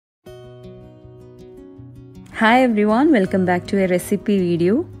Hi everyone, welcome back to a recipe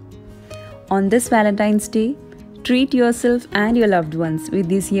video. On this Valentine's Day, treat yourself and your loved ones with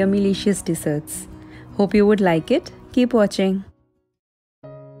these yummylicious desserts. Hope you would like it. Keep watching.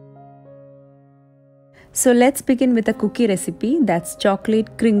 So let's begin with a cookie recipe, that's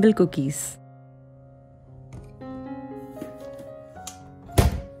chocolate Crinkle cookies.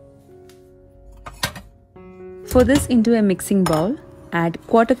 For this, into a mixing bowl, add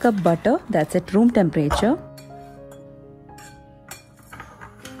 1/4 cup butter, that's at room temperature.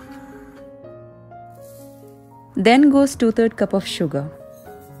 Then goes 2/3 cup of sugar.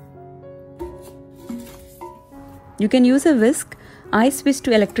 You can use a whisk. I switch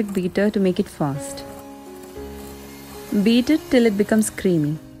to electric beater to make it fast. Beat it till it becomes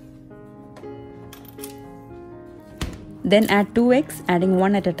creamy. Then add 2 eggs, adding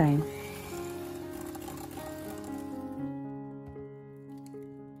one at a time.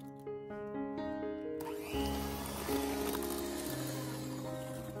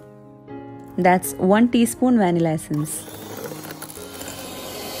 That's 1 teaspoon vanilla essence.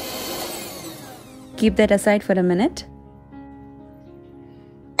 Keep that aside for a minute.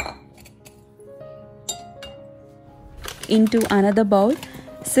 Into another bowl,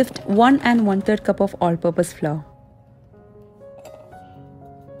 sift 1 1/3 cup of all-purpose flour.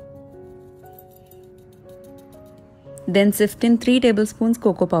 Then sift in 3 tablespoons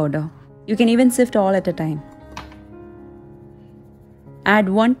cocoa powder. You can even sift all at a time. Add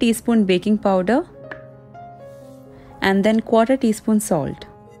 1 teaspoon baking powder and then 1/4 teaspoon salt.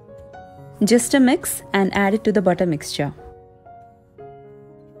 Just a mix and add it to the butter mixture.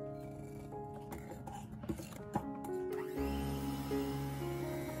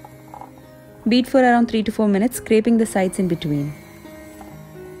 Beat for around 3 to 4 minutes, scraping the sides in between.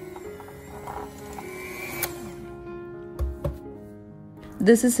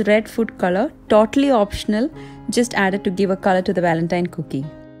 This is red food color, totally optional, just added to give a color to the Valentine cookie.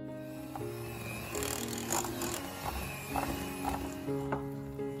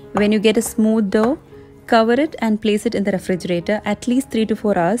 When you get a smooth dough, cover it and place it in the refrigerator at least 3 to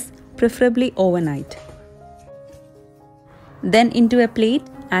 4 hours, preferably overnight. Then into a plate,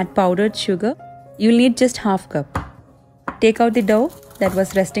 add powdered sugar. You'll need just 1/2 cup. Take out the dough that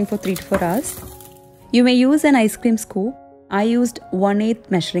was resting for 3 to 4 hours. You may use an ice cream scoop. I used 1/8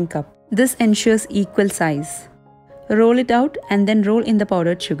 measuring cup. This ensures equal size. Roll it out and then roll in the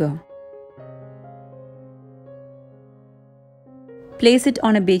powdered sugar. Place it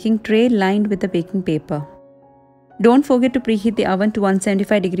on a baking tray lined with the baking paper. Don't forget to preheat the oven to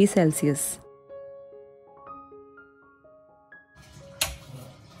 175 degrees Celsius.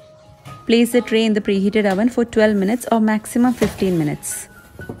 Place the tray in the preheated oven for 12 minutes or maximum 15 minutes.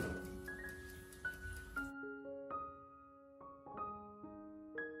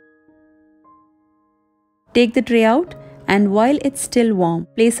 Take the tray out and while it's still warm,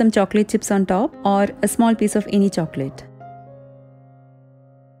 place some chocolate chips on top or a small piece of any chocolate.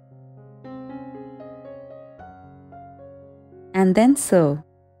 And then serve.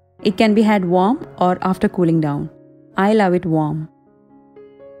 It can be had warm or after cooling down. I love it warm.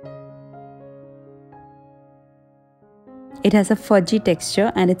 It has a fudgy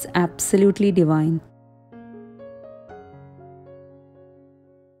texture and it's absolutely divine.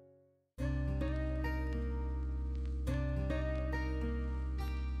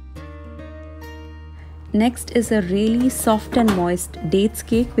 Next is a really soft and moist dates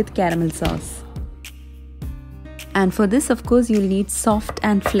cake with caramel sauce. And for this, of course, you'll need soft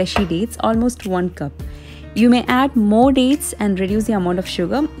and fleshy dates, almost 1 cup. You may add more dates and reduce the amount of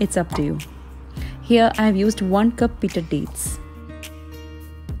sugar, it's up to you. Here I have used 1 cup pitted dates.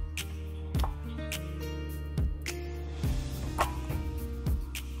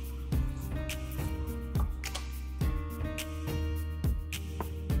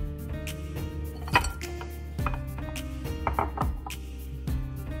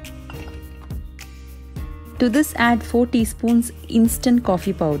 To this, add 4 teaspoons instant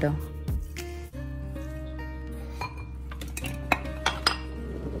coffee powder.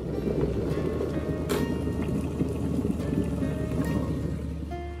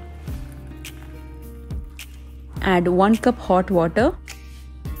 Add 1 cup hot water.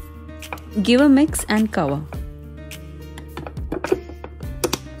 Give a mix and cover.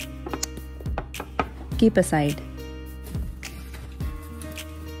 Keep aside.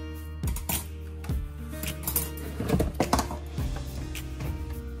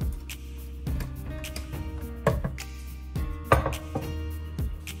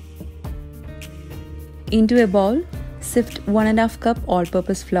 Into a bowl, sift 1 1/2 cup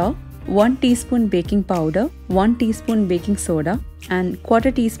all-purpose flour, 1 teaspoon baking powder, 1 teaspoon baking soda and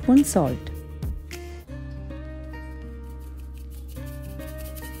 1/4 teaspoon salt.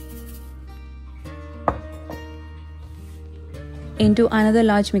 Into another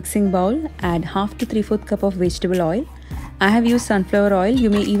large mixing bowl, add half to 3/4 cup of vegetable oil. I have used sunflower oil, you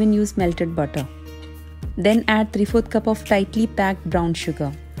may even use melted butter. Then add 3/4 cup of tightly packed brown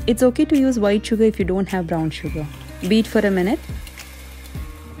sugar. It's okay to use white sugar if you don't have brown sugar. Beat for a minute.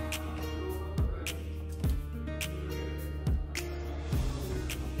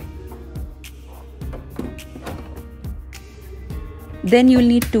 Then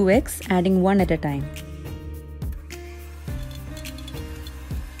you'll need 2 eggs, adding one at a time.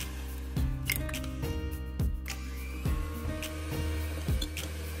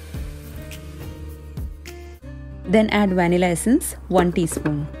 Then add vanilla essence, 1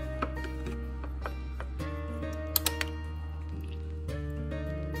 teaspoon.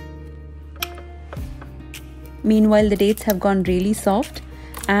 Meanwhile, the dates have gone really soft.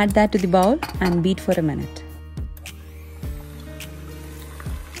 Add that to the bowl and beat for a minute.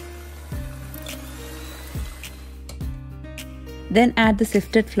 Then add the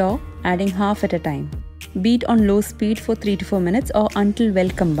sifted flour, adding half at a time. Beat on low speed for 3 to 4 minutes or until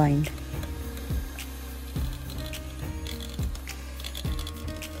well combined.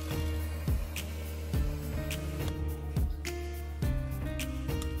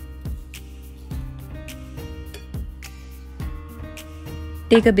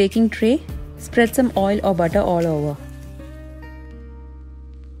 Take a baking tray, spread some oil or butter all over.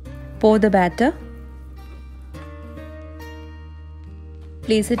 Pour the batter.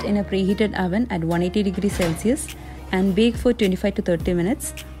 Place it in a preheated oven at 180 degrees Celsius and bake for 25 to 30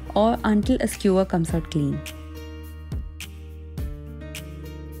 minutes or until a skewer comes out clean.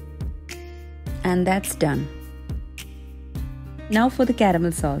 And that's done. Now for the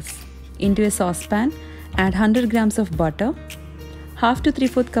caramel sauce. Into a saucepan, add 100 grams of butter, half to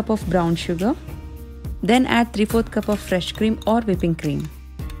 3/4 cup of brown sugar, then add 3/4 cup of fresh cream or whipping cream,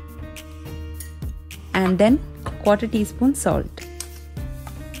 and then 1/4 teaspoon salt.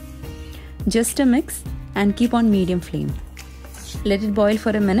 Just a mix and keep on medium flame. Let it boil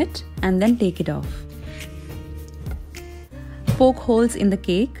for a minute and then take it off. Poke holes in the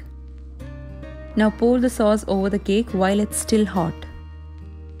cake. Now pour the sauce over the cake while it's still hot.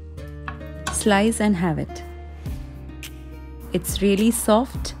 Slice and have it. It's really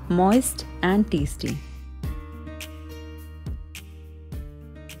soft, moist and tasty.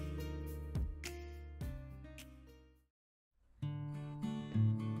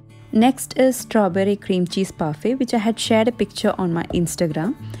 Next is strawberry cream cheese parfait, which I had shared a picture on my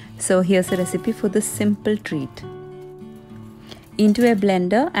Instagram. So here's a recipe for this simple treat. Into a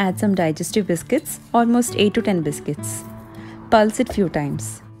blender, add some digestive biscuits, almost 8 to 10 biscuits. Pulse it few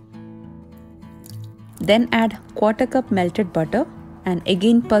times. Then add 1/4 cup melted butter and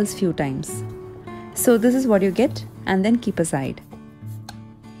again pulse few times. So this is what you get, and then keep aside.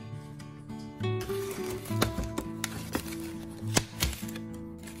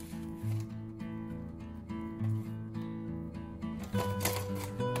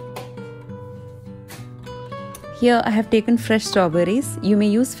 Here I have taken fresh strawberries. You may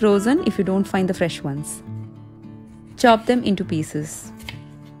use frozen if you don't find the fresh ones. Chop them into pieces.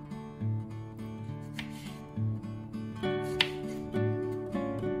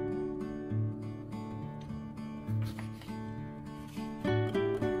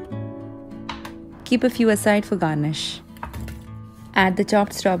 Keep a few aside for garnish. Add the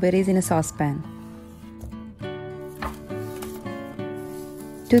chopped strawberries in a saucepan.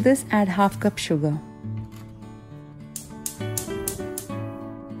 To this, add half cup sugar.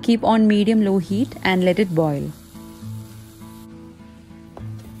 Keep on medium-low heat and let it boil.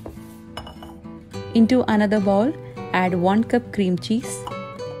 Into another bowl, add 1 cup cream cheese.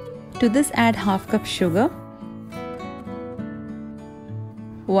 To this, add half cup sugar,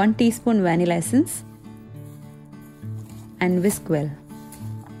 1 teaspoon vanilla essence, and whisk well.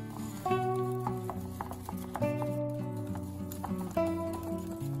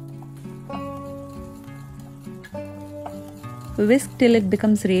 Whisk till it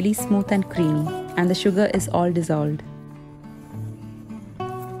becomes really smooth and creamy and the sugar is all dissolved.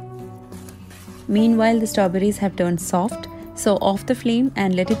 Meanwhile, the strawberries have turned soft, so off the flame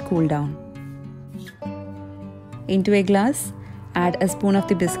and let it cool down. Into a glass, add a spoon of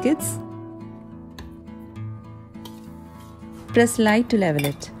the biscuits. Press light to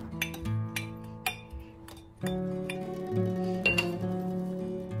level it.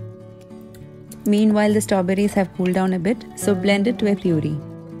 Meanwhile, the strawberries have cooled down a bit, so blend it to a puree.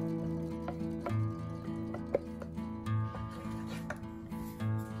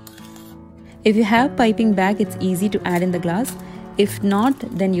 If you have piping bag, it's easy to add in the glass. If not,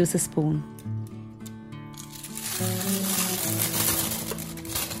 then use a spoon.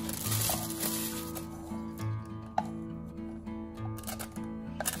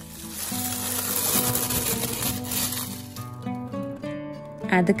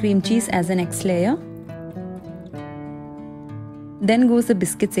 Add the cream cheese as the next layer. Then goes the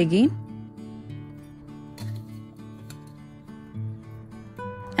biscuits again.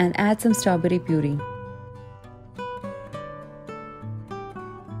 And add some strawberry puree.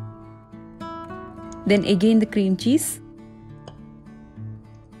 Then again the cream cheese.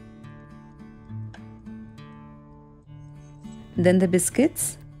 Then the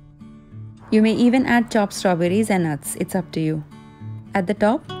biscuits. You may even add chopped strawberries and nuts, it's up to you. At the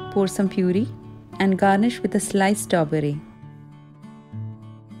top, pour some puree and garnish with a sliced strawberry.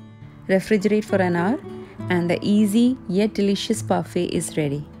 Refrigerate for an hour and the easy yet delicious parfait is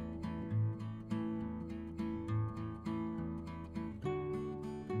ready.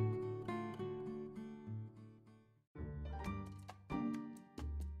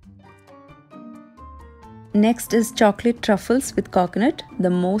 Next is chocolate truffles with coconut, the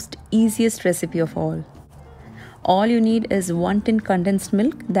most easiest recipe of all. All you need is 1 tin condensed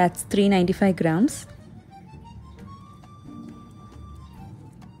milk, that's 395 grams.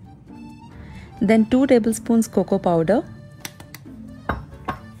 Then 2 tablespoons cocoa powder.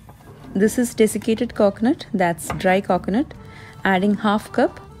 This is desiccated coconut, that's dry coconut, adding half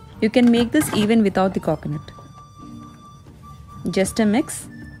cup. You can make this even without the coconut. Just a mix.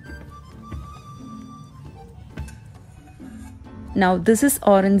 Now this is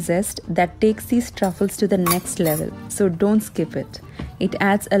orange zest that takes these truffles to the next level, so don't skip it. It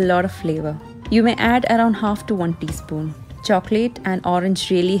adds a lot of flavor. You may add around half to 1 teaspoon. Chocolate and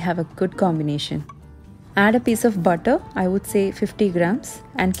orange really have a good combination. Add a piece of butter, I would say 50 grams,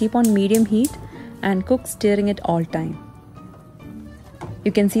 and keep on medium heat and cook, stirring it all time.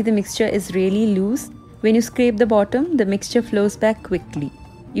 You can see the mixture is really loose. When you scrape the bottom, the mixture flows back quickly.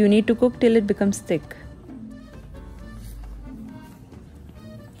 You need to cook till it becomes thick.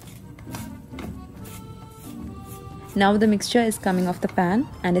 Now the mixture is coming off the pan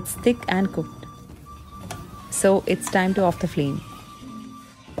and it's thick and cooked. So it's time to off the flame.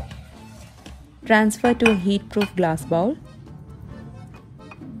 Transfer to a heat-proof glass bowl.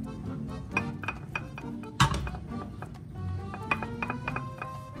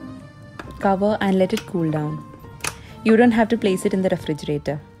 Cover and let it cool down. You don't have to place it in the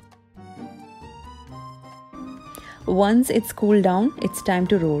refrigerator. Once it's cooled down, it's time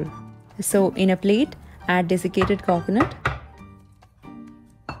to roll. So in a plate, add desiccated coconut.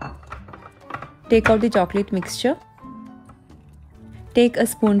 Take out the chocolate mixture. Take a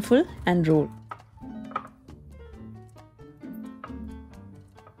spoonful and roll.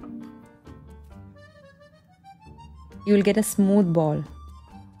 You will get a smooth ball.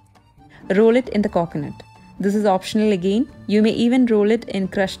 Roll it in the coconut. This is optional again. You may even roll it in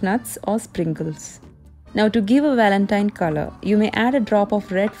crushed nuts or sprinkles. Now to give a Valentine color, you may add a drop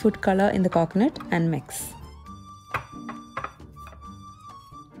of red food color in the coconut and mix.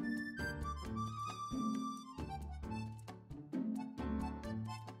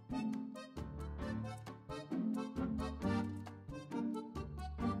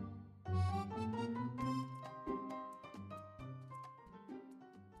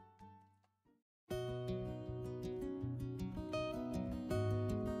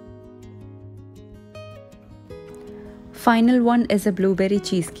 Final one is a blueberry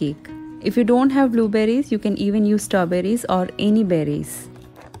cheesecake. If you don't have blueberries, you can even use strawberries or any berries.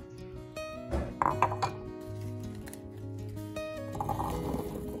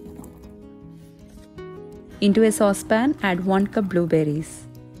 Into a saucepan, add 1 cup blueberries.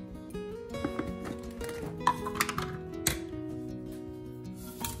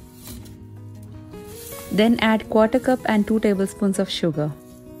 Then add 1/4 cup and 2 tablespoons of sugar.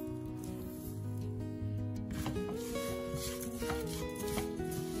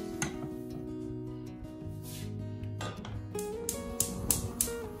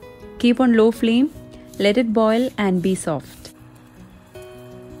 Keep on low flame, let it boil and be soft.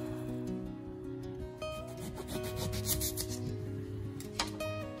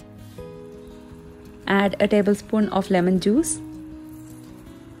 Add a tablespoon of lemon juice.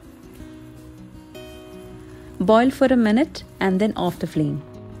 Boil for a minute and then off the flame.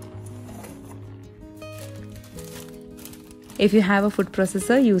 If you have a food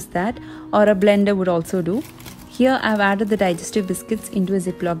processor, use that, or a blender would also do. Here I have added the digestive biscuits into a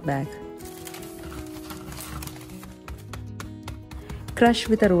Ziploc bag. Crush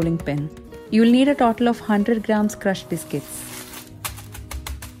with a rolling pin. You will need a total of 100 grams crushed biscuits.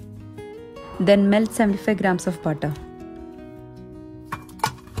 Then melt 75 grams of butter.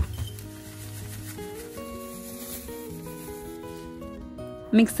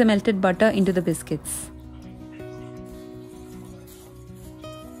 Mix the melted butter into the biscuits.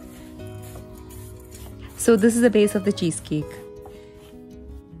 So this is the base of the cheesecake.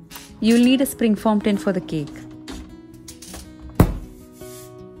 You'll need a spring foam tin for the cake.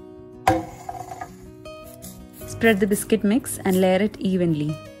 Spread the biscuit mix and layer it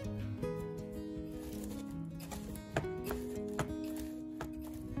evenly.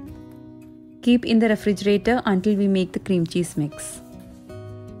 Keep in the refrigerator until we make the cream cheese mix.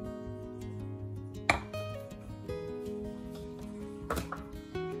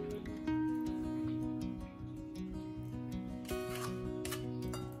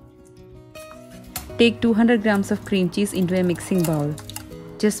 Take 200 grams of cream cheese into a mixing bowl.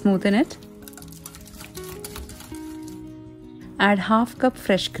 Just smoothen it. Add half cup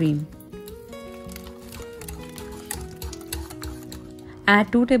fresh cream.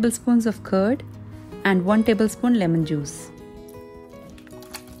 Add 2 tablespoons of curd and 1 tablespoon lemon juice.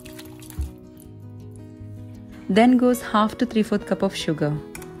 Then goes half to 3/4 cup of sugar.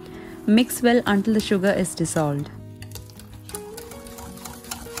 Mix well until the sugar is dissolved.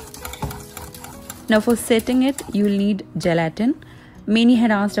 Now for setting it, you will need gelatin. Many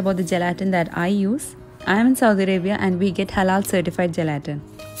had asked about the gelatin that I use. I am in Saudi Arabia and we get halal certified gelatin.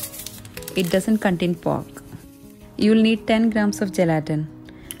 It doesn't contain pork. You will need 10 grams of gelatin.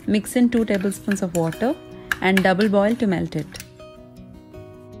 Mix in 2 tablespoons of water and double boil to melt it.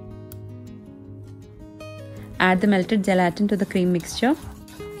 Add the melted gelatin to the cream mixture.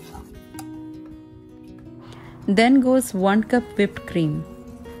 Then goes 1 cup whipped cream.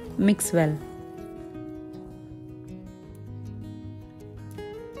 Mix well.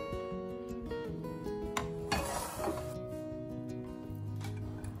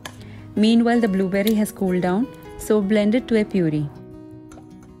 Meanwhile, the blueberry has cooled down, so blend it to a puree.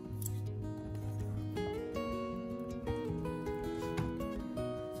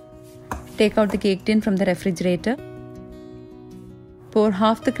 Take out the cake tin from the refrigerator. Pour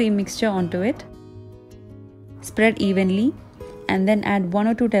half the cream mixture onto it. Spread evenly and then add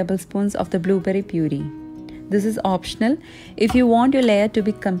 1 or 2 tablespoons of the blueberry puree. This is optional. If you want your layer to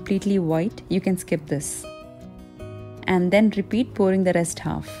be completely white, you can skip this. And then repeat pouring the rest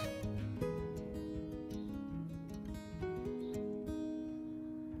half.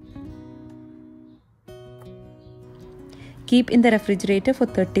 Keep in the refrigerator for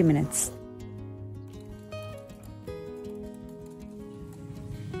 30 minutes.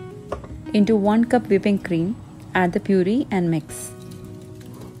 Into 1 cup whipping cream, add the puree and mix.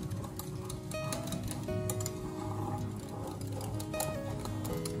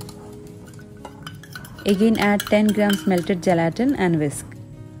 Again add 10 grams melted gelatin and whisk.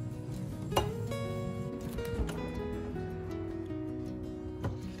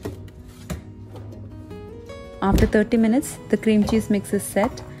 After 30 minutes, the cream cheese mix is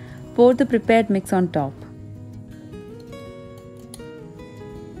set. Pour the prepared mix on top.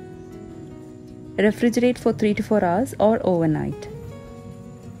 Refrigerate for 3 to 4 hours or overnight.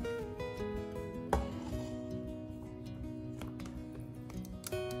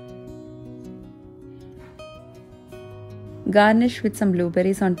 Garnish with some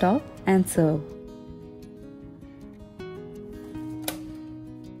blueberries on top and serve.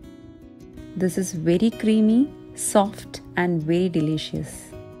 This is very creamy, soft and very delicious.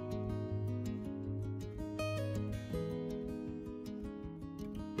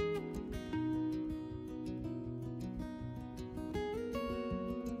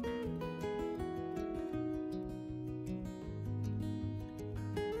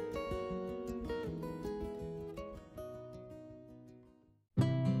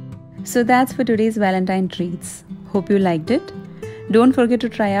 So that's for today's Valentine treats. Hope you liked it. Don't forget to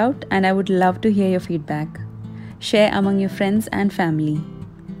try out and I would love to hear your feedback. Share among your friends and family.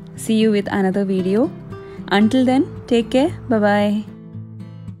 See you with another video. Until then, take care. Bye-bye.